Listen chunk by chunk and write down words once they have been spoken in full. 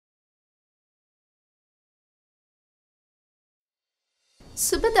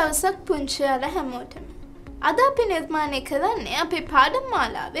සුබ දවසක් පුංචි යාලා හැමෝටම. අද අපි නිර්මාණය කරන්නේ අපේ පාඩම්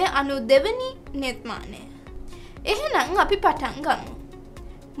මාලාවේ 92 වෙනි නිර්මාණය. එහෙනම් අපි පටන් ගමු.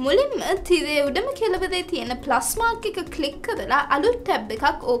 මුලින්ම තිරේ උඩම කෙළවරේ තියෙන ප්ලස් මාක් එක ක්ලික් කරලා අලුත් ටැබ්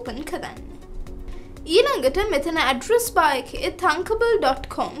එකක් ඕපන් කරන්න. ඊළඟට මෙතන ඇඩ්‍රස් බාර් එකේ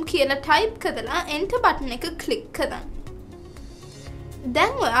thunkable.com කියලා ටයිප් කරලා enter බටන් එක ක්ලික් කරන්න.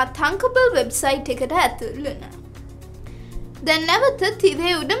 දැන් ඔයා Thunkable වෙබ්සයිට් එකට ඇතුල් වෙනවා. දැන් නැවත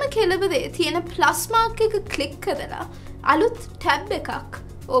තිරේ උඩම කෙළවරේ තියෙන ප්ලස් මාක් එක ක්ලික් කරලා අලුත් ටැබ් එකක්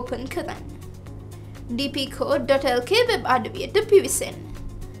ඕපන් කරන්න. dpcode.lk web අඩවියට පිවිසෙන්න.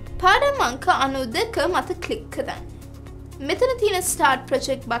 පාඩම් අංක 92 මත ක්ලික් කරන්න. මෙතන තියෙන start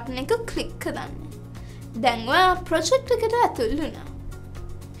project බටන් එක ක්ලික් කරන්න. දැන් ඔයා ප්‍රොජෙක්ට් එකට ඇතුල් වුණා.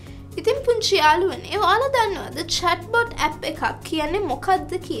 ඉතින් පුංචි යාළුවනේ ඔයාලා දන්නවද chatbot app එකක් කියන්නේ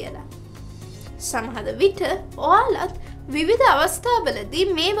මොකක්ද කියලා? සමහර විට ඔයාලත් විවිධ අවස්ථාවලදී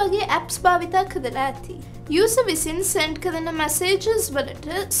මේ වගේ apps භාවිතා කරලා ඇති. user විසින් send කරන messages වලට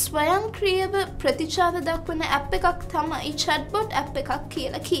ස්වයංක්‍රීයව ප්‍රතිචාර දක්වන app එකක් තමයි chatbot app එකක්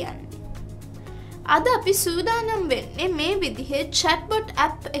කියලා කියන්නේ. අද අපි සූදානම් වෙන්නේ මේ විදිහේ chatbot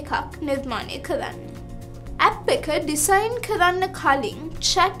app එකක් නිර්මාණය කරන්න. app එක ඩිසයින් කරන්න කලින්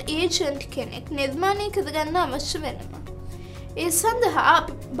chat agent කෙනෙක් නිර්මාණය කරගන්න අවශ්‍ය වෙනවා. ඒ සඳහා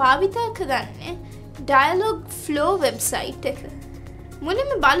අපි භාවිතා කරන්නේ dialog flow website එක.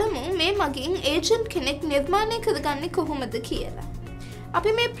 මුලින්ම බලමු මේ මගින් agent කෙනෙක් නිර්මාණය කරගන්නේ කොහොමද කියලා.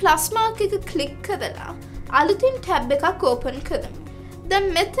 අපි මේ plus mark එක click කරලා අලුතින් tab එකක් open කරමු. දැන්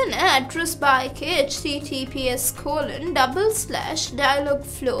මෙතන address bar එකේ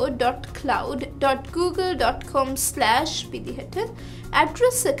https://dialogflow.cloud.google.com/ විදිහට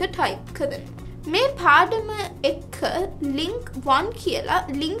address එක type කරන්න. මේ පාඩම එක link 1 කියලා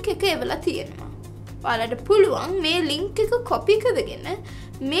link එක එවලා තියෙනවා. ඔයාලට පුළුවන් මේ link එක copy කරගෙන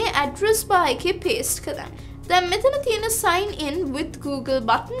මේ address bar එකේ paste කරන්න. දැන් මෙතන තියෙන sign in with Google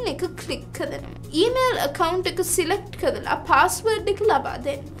button එක click කරනවා. email account එක select කරලා password එක ලබා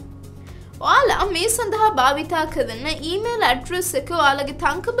දෙන්න. ඔයාලා මේ සඳහා භාවිතා කරන email address එක ඔයාලගේ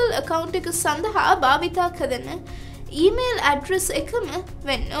Thunkable account එක සඳහා භාවිතා කරන email address එකම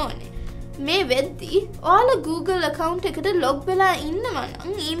වෙන්න ඕනේ. මේ වෙද්දී ඔයාලා Google account එකට log වෙලා ඉන්නවා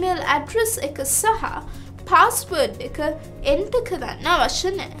නම් email address එක සහ password එක enter කරන්න අවශ්‍ය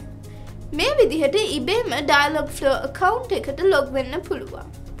නැහැ. මේ විදිහට ඉබේම Dialogflow account එකට log වෙන්න පුළුවන්.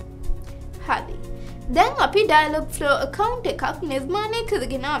 හරි. දැන් අපි Dialogflow account එකක් නිර්මාණය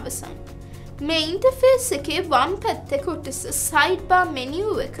කරගෙන අවසන්. මේ ඉන්ටර්ෆේස් එකේ වම් පැත්තේ කොටස sidebar menu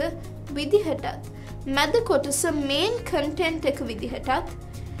එක විදිහටත් මැද කොටස main content එක විදිහටත්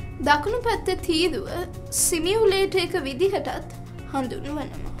දකුණු පැත්තේ තීරුව simulator එක විදිහටත්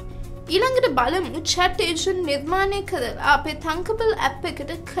හඳුන්වනවා. ඊළඟට බලමු chat agent නිර්මාණය කරලා අපේ Thunkable app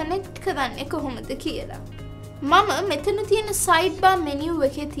එකට connect කරන්නේ කොහොමද කියලා. මම මෙතන තියෙන sidebar menu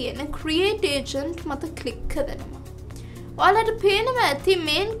එකේ තියෙන create agent මත click කරනවා. ඔයාලට පේනවා ඇති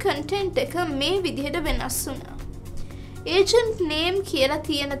main content එක මේ විදිහට වෙනස් වුණා. agent name කියලා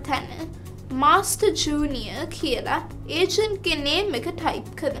තියෙන තැන master junior කියලා agent ගේ name එක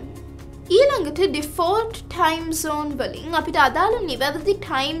type කරමු. ඊළඟට default time zone වලින් අපිට අදාළ නිවැරදි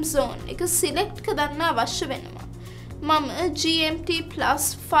time zone එක select කරන්න අවශ්‍ය වෙනවා. මම GMT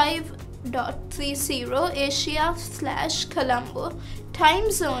 +5.30 Asia/Colombo time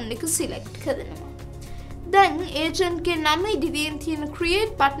zone එක select කරනවා. දැන් agent ගේ නම ඉදිරියෙන් තියෙන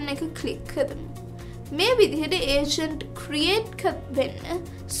create button එක click කරමු. මේ විදිහට agent create වෙන්න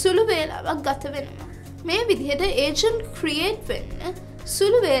සුළු වේලාවක් ගත වෙනවා. මේ විදිහට agent create වෙන්න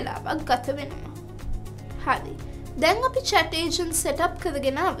සුළු වේලාවක් ගත වෙනවා. හරි. දැන් අපි chat agent setup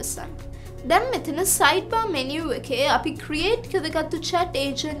කරගෙන අවසන්. දැන් මෙතන sidebar menu එකේ අපි create කරගත්තු chat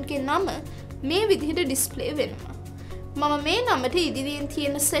agent ගේ නම මේ විදිහට display වෙනවා. මම මේ නමට ඉදිරියෙන්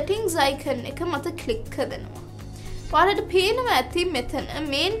තියෙන settings icon එක මත click කරනවා. ඔයාලට පේනවා ඇති මෙතන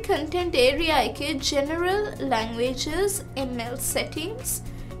main content area එකේ general languages ML settings,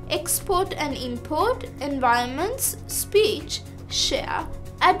 export and import, environments, speech, share,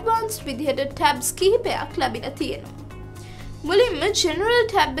 advanced විදිහට tabs කිහිපයක් ලැබිලා තියෙනවා. මුලින්ම general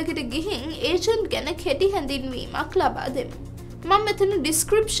tab එකට ගිහින් agent ගැන කෙටි හැඳින්වීමක් ලබා දෙමු. මම මෙතන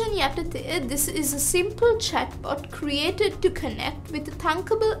description යටතේ this is a simple chatbot created to connect with the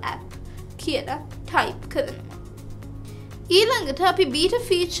Thunkable app කියලා type කරනවා. ඊළඟට අපි beta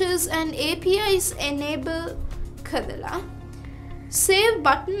features and APIs enable කරලා save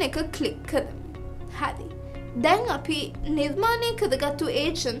button එක click කරමු. හරි. දැන් අපි නිර්මාණය කරගත්තු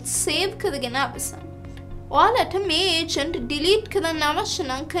agent save කරගෙන අවසන්. ඔයාලට මේ agent delete කරන්න අවශ්‍ය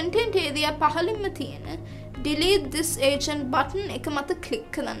නම් content area පහළින්ම තියෙන delete this agent button එක මත click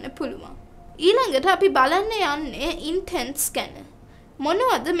කරන්න පුළුවන්. ඊළඟට අපි බලන්න යන්නේ intents ගැන.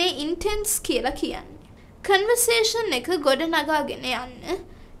 මොනවද මේ intents කියලා කියන්නේ? conversation එක ගොඩනගාගෙන යන්න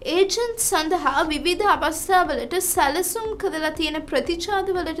agent සඳහා විවිධ අවස්ථාවලට සැලසුම් කරලා තියෙන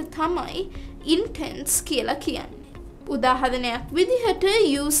ප්‍රතිචාරවලට තමයි intents කියලා කියන්නේ. උදාහරණයක් විදිහට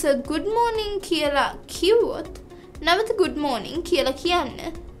user good morning කියලා කිව්වොත් නැවත good morning කියලා කියන්න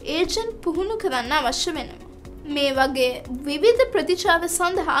agent පුහුණු කරන්න අවශ්‍ය වෙනවා. මේ වගේ විවිධ ප්‍රතිචාර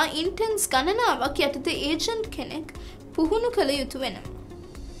සඳහා intents ගණනාවක් යටතේ agent කෙනෙක් පුහුණු කළ යුතු වෙනවා.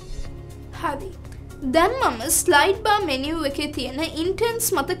 හරි. දැන් මම slide bar menu එකේ තියෙන intents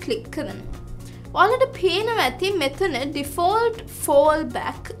මත click කරනවා. ඔයාලට පේනවා ඇති මෙතන default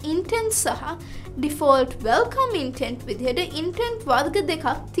fallback intent සහ default welcome intent විදිහට intent වර්ග දෙකක්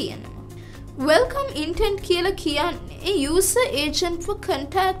තියෙනවා. welcome intent කියලා කියන්නේ user agent ව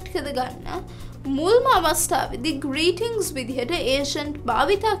contact කරගන්න මුල්ම අවස්ථාවේදී greetings විදිහට agent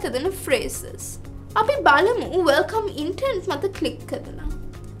භාවිතා කරන phrases. අපි බලමු welcome intent මත click කරලා.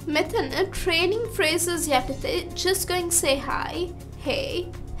 මෙතන training phrases යටතේ just going say hi, hey,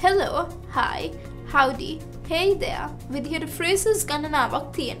 hello, hi, howdy, hey there විදිහට phrases ගණනාවක්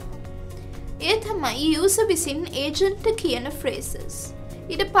තියෙනවා. ඒ තමයි user විසින් agent කියන phrases.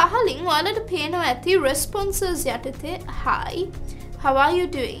 ඊට පහලින් ඔයාලට පේනවා ඇති responses යටතේ hi, how are you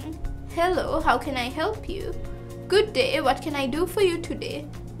doing? Hello, how can I help you? Good day, what can I do for you today?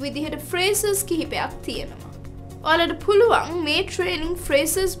 විදිහට phrases කිහිපයක් තියෙනවා. ඔයාලට පුළුවන් මේ training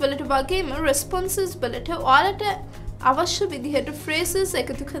phrases වලට වගේම responses වලට ඔයාලට අවශ්‍ය විදිහට phrases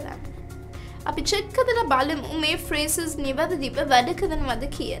එකතු කරන්න. අපි check කරලා බලමු මේ phrases නිවැරදිව වැඩ කරනවද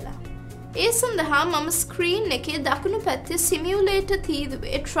කියලා. ඒ සඳහා මම screen එකේ දකුණු පැත්තේ simulator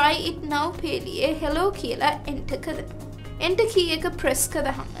තීරුවේ try it now පෙළියේ hello කියලා enter කරනවා. enter key එක press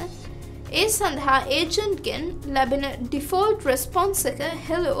කරාම ඒ සඳහා agent ගෙන් ලැබෙන default response එක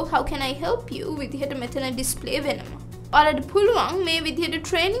hello how can I help you විදිහට මෙතන display වෙනවා. ඔයාලට පුළුවන් මේ විදිහට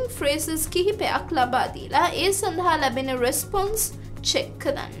training phrases කිහිපයක් ලබා දීලා ඒ සඳහා ලැබෙන response check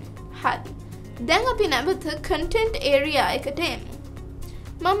කරන්න. හරි. දැන් අපි නැවත content area එකට එමු.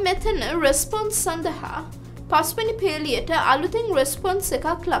 මම මෙතන response සඳහා පස්වෙනි පෙළියට අලුතින් response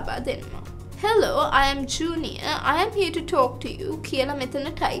එකක් ලබා දෙනවා. Hello, I am Junior. I am here to talk to you කියලා මෙතන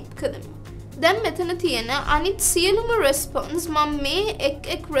type කරමු. දැන් මෙතන තියෙන අනිත් සියලුම response මම මේ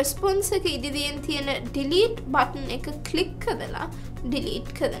එක් response එක ඉදිරියෙන් තියෙන delete button එක click කරලා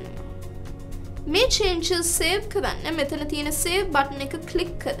delete කරනවා. මේ changes save කරන්න මෙතන තියෙන save button එක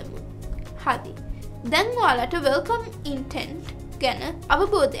click කරමු. හරි. දැන් ඔයාලට welcome intent ගැන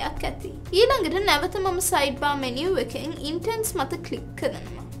අවබෝධයක් ඇති. ඊළඟට නැවත මම sidebar menu එකෙන් intents මත click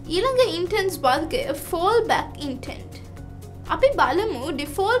කරනවා. ඊළඟ intents වර්ගය fallback intent. අපි බලමු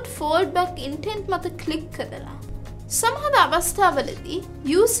default fallback intent මත click කරලා. සමහර අවස්ථාවලදී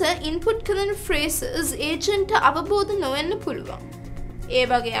user input කරන phrases agent අවබෝධ නොවෙන්න පුළුවන්. ඒ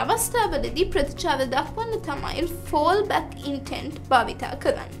වගේ අවස්ථාවලදී ප්‍රතිචාර දක්වන්න තමයි fallback intent භාවිතා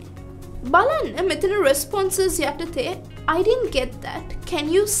කරන්නේ. බලන්න මෙතන responses යටතේ I didn't get that. Can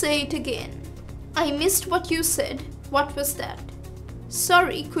you say it again? I missed what you said. What was that?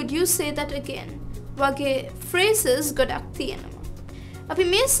 Sorry, could you say that again? වගේ phrases ගොඩක් තියෙනවා. අපි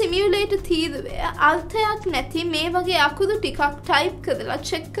මේ simulator තීරුවේ අර්ථයක් නැති මේ වගේ අකුරු ටිකක් type කරලා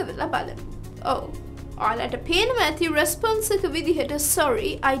check කරලා බලමු. ඔව්. ඔයාලට පේනවා ඇති response එක විදිහට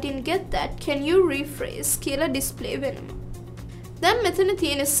sorry, I didn't get that. Can you rephrase කියලා display වෙනවා. දැන් මෙතන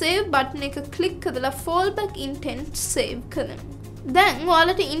තියෙන save button එක click කරලා fallback intent save කරමු. දැන්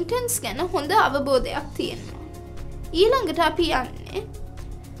ඔයාලට intents ගැන හොඳ අවබෝධයක් තියෙනවා. ඊළඟට අපි යන්නේ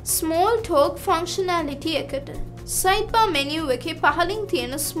small talk functionality එකට. sidebar menu එකේ පහලින්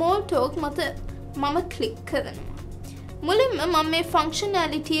තියෙන small talk මත මම click කරනවා. මුලින්ම මම මේ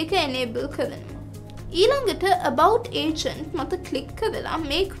functionality එක enable කරනවා. ඊළඟට about agent මත click කරලා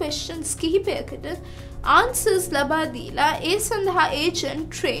මේ questions කිහිපයකට answers ලබා දීලා ඒ සඳහා agent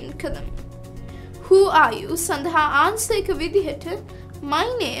train කරමු. Who are you සඳහා answer එක විදිහට my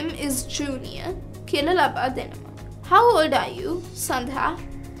name is Junior කියලා ලබා දෙනවා. How old are you සඳහා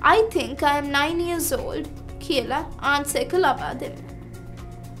I think I am 9 years old කියලා answer එක ලබා දෙනවා.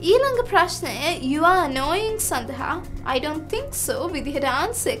 ඊළඟ ප්‍රශ්නය you are annoying සඳහා I don't think so විදිහට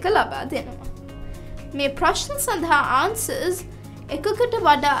answer එක ලබා දෙනවා. මේ ප්‍රශ්න සඳහා answers එකකට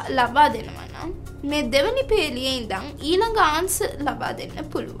වඩා ලබා දෙනවා නම් මේ දෙවැනි පෙළියේ ඉඳන් ඊළඟ answer ලබා දෙන්න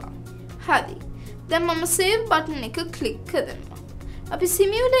පුළුවන්. හරි. දැන් මම save button එක click කරනවා. අපි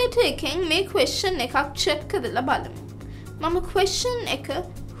simulator එකෙන් මේ question එකක් check කරලා බලමු. මම question එක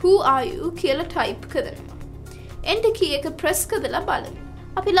who are you කියලා type කරනවා. enter key එක press කරලා බලමු.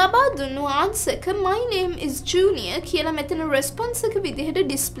 අපි ලබා දුන්නු ආන්සර් එක my name is Junior කියලා මෙතන response එක විදිහට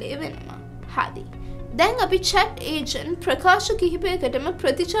display වෙනවා. හරි. දැන් අපි chat agent ප්‍රකාශ කිහිපයකටම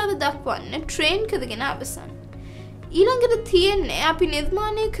ප්‍රතිචාර දක්වන්න train කරගෙන අවසන්. ඊළඟට තියෙන්නේ අපි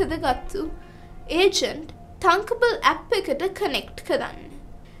නිර්මාණය කරගත්තු agent Thunkable app එකට connect කරන්න.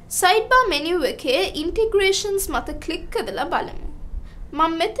 sidebar menu එකේ integrations මත click කරලා බලමු.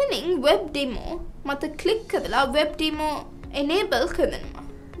 මම මෙතනින් web demo මත click කරලා web demo enable කරනවා.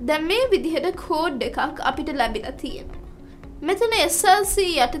 දැන් මේ විදිහට code එකක් අපිට ලැබිලා තියෙනවා. මෙතන SLC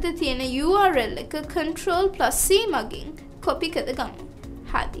යටතේ තියෙන URL එක Ctrl+C මගින් copy කරගමු.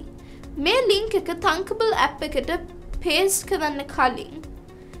 හරි. මේ link එක Thunkable app එකට paste කරන්න කලින්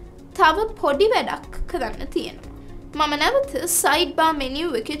තව පොඩි වැඩක් කරන්න තියෙනවා. මම නැවත sidebar menu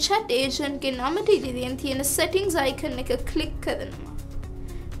එකේ chat agent ගේ නමට ඉදිරියෙන් තියෙන settings icon එක click කරනවා.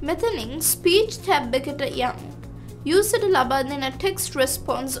 මෙතනින් speech tab එකට යමු. user ලබා දෙන text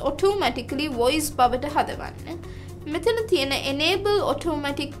response automatically voice බවට හදවන්න. මෙතන තියෙන enable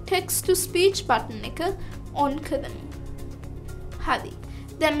automatic text to speech button එක on කරමු. හරි.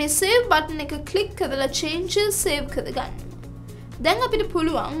 දැන් මේ save button එක click කරලා changes save කරගන්න. දැන් අපිට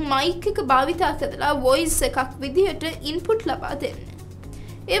පුළුවන් mic එක භාවිතා කරලා voice එකක් විදිහට input ලබා දෙන්න.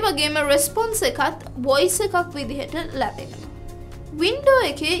 ඒ වගේම response එකත් voice එකක් විදිහට ලැබෙනවා. window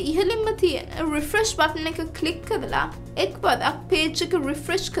එකේ ඉහළින්ම තියෙන refresh button එක click කරලා එක් වරක් page එක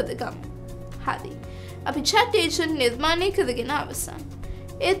refresh කරගමු. හරි. අපි chat agent නිර්මාණය කරගෙන අවසන්.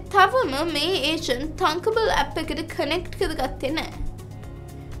 ඒ තවම මේ agent Thunkable app එකට connect කරගත්තේ නැහැ.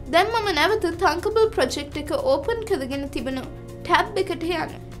 දැන් මම නැවත Thunkable project එක open කරගෙන තිබෙන tab එකට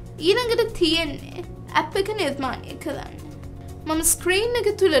යන්න. ඊළඟට තියෙන්නේ app එක නිර්මාණය කරන්න. මම screen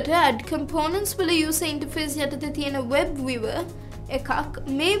එක තුලට add components වල user interface යටතේ තියෙන web viewer එකක්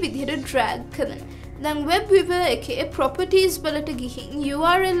මේ විදිහට drag කරනවා. දැන් web viewer එකේ properties වලට ගිහින්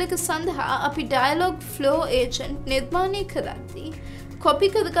URL එක සඳහා අපි dialog flow agent නිර්මාණය කරද්දී copy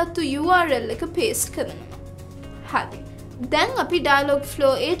කරගත්තු URL එක paste කරනවා. හරි. දැන් අපි dialog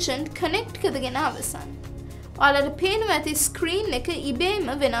flow agent connect කරගෙන අවසන්. ඔයාලට පේනවා ඇති screen එක ඉබේම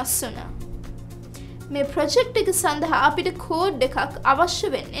වෙනස් වුණා. මේ project එක සඳහා අපිට code එකක්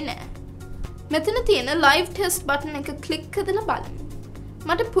අවශ්‍ය වෙන්නේ නැහැ. මෙතන තියෙන live test button එක click කරලා බලමු.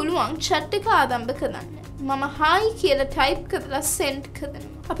 මට පුළුවන් chat එක ආරම්භ කරන්න. මම hi කියලා type කරලා send කරනවා.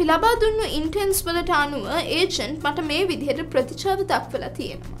 අපි ලබා දුන්නු intents වලට අනුව agent මට මේ විදිහට ප්‍රතිචාර දක්වලා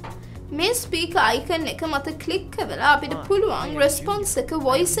තියෙනවා. මේ speaker icon එක මත click කරලා අපිට පුළුවන් response එක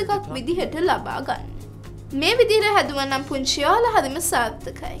voice එකක් විදිහට ලබා ගන්න. මේ විදිහට හැදුවනම් පුංචි ඔයාලා හරිම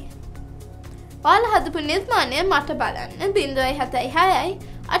සාර්ථකයි. ඔයාලා හදපු නිර්මාණය මට බලන්න 076යි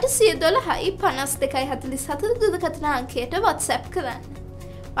 812යි 5247 දුරකථන අංකයට WhatsApp කරන්න.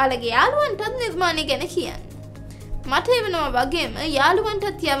 ඔයාලගේ යාළුවන්ටත් නිර්මාණය ගැන කියන්න. මට එවනවා වගේම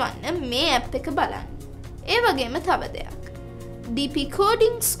යාළුවන්ටත් යවන්න මේ app එක බලන්න. ඒ වගේම තව දෙයක්. DP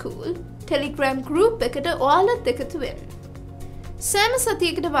Coding School Telegram group එකට ඔයාලත් එකතු වෙන්න. සෑම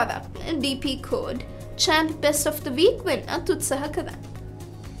සතියකට වරක් DP Code Champ Best of the Week වෙන්නත් උත්සාහ කරන්න.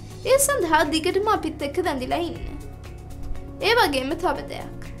 ඒ සඳහා දිගටම අපිත් එක්ක රැඳිලා ඉන්න. ඒ වගේම තව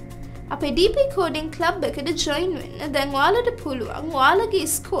දෙයක්. අපේ DP Coding Club එකට join වෙන්න දැන් ඔයාලට පුළුවන් ඔයාලගේ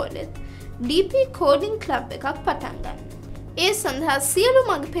ඉස්කෝලෙත් DP Coding Club එකක් පටන් ගන්න. ඒ සඳහා සියලු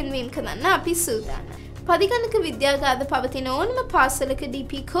මඟ පෙන්වීම් කරන්න අපි සූදානම්. පරිගණක විද්‍යාගාර පවතින ඕනම පාසලක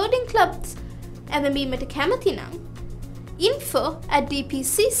DP Coding Clubs ඇරඹීමට කැමති නම්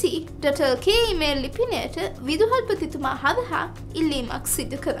info@dpcc.lk email ලිපිනයට විදුහල්පතිතුමා හරහා ඉල්ලීමක්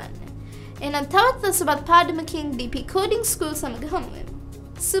සිදු කරන්න. එහෙනම් තවත් රසවත් පාඩමකින් DP Coding School සමග හමු වෙමු.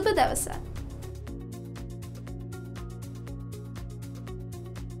 සුබ දවසක්.